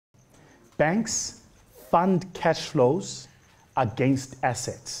Banks fund cash flows against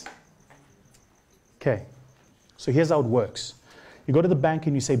assets. Okay, so here's how it works. You go to the bank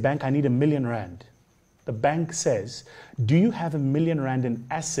and you say, bank, I need R1 million. The bank says, do you have R1 million in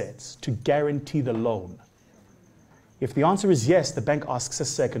assets to guarantee the loan? If the answer is yes, the bank asks a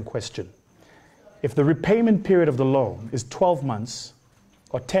second question. If the repayment period of the loan is 12 months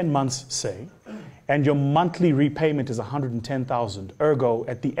or 10 months, say, and your monthly repayment is 110,000, ergo,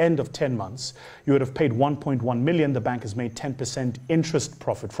 at the end of 10 months, you would have paid 1.1 million, the bank has made 10% interest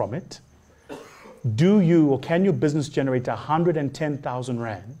profit from it. Do you or can your business generate 110,000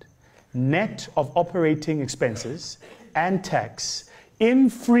 rand net of operating expenses and tax in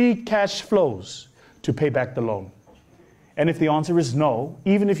free cash flows to pay back the loan? And if the answer is no,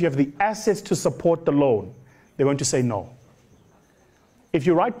 even if you have the assets to support the loan, they're going to say no. If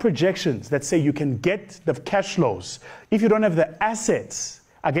you write projections that say you can get the cash flows, if you don't have the assets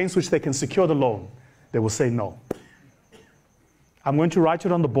against which they can secure the loan, they will say no. I'm going to write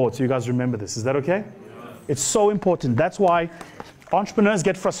it on the board so you guys remember this. Is that okay? Yeah. It's so important. That's why entrepreneurs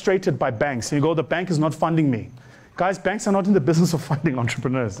get frustrated by banks. And you go, the bank is not funding me. Guys, banks are not in the business of funding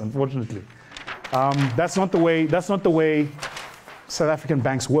entrepreneurs, unfortunately. That's not the way South African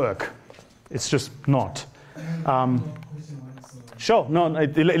banks work. It's just not. Sure, no,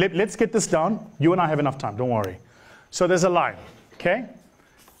 let's get this down. You and I have enough time, don't worry. So there's a line, okay?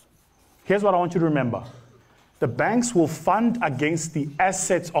 Here's what I want you to remember. The banks will fund against the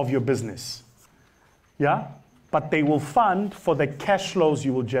assets of your business, yeah? But they will fund for the cash flows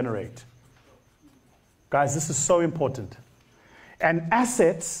you will generate. Guys, this is so important. And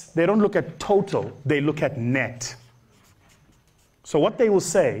assets, they don't look at total, they look at net. So what they will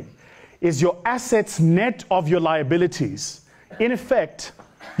say is your assets net of your liabilities. In effect,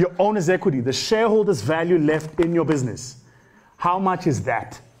 your owner's equity, the shareholder's value left in your business. How much is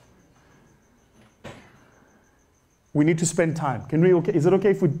that? We need to spend time. Can we? Okay, is it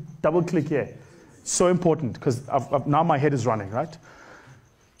okay if we double click here? So important because now my head is running, right?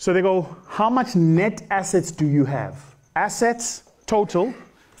 So they go, how much net assets do you have? Assets, total,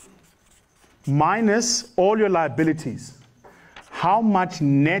 minus all your liabilities. How much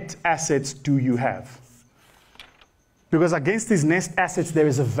net assets do you have? Because against these net assets, there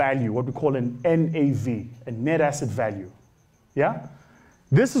is a value, what we call an NAV, a net asset value. Yeah?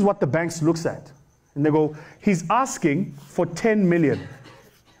 This is what the banks looks at. And they go, he's asking for 10 million.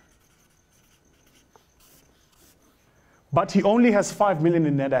 But he only has 5 million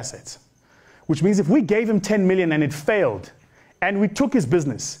in net assets. Which means if we gave him 10 million and it failed, and we took his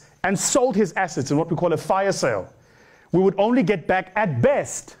business and sold his assets in what we call a fire sale, we would only get back, at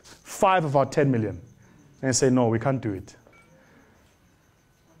best, 5 of our 10 million. And they say, no, we can't do it.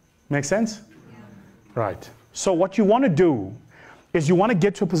 Make sense? Yeah. Right. So what you want to do is you want to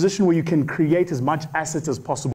get to a position where you can create as much assets as possible.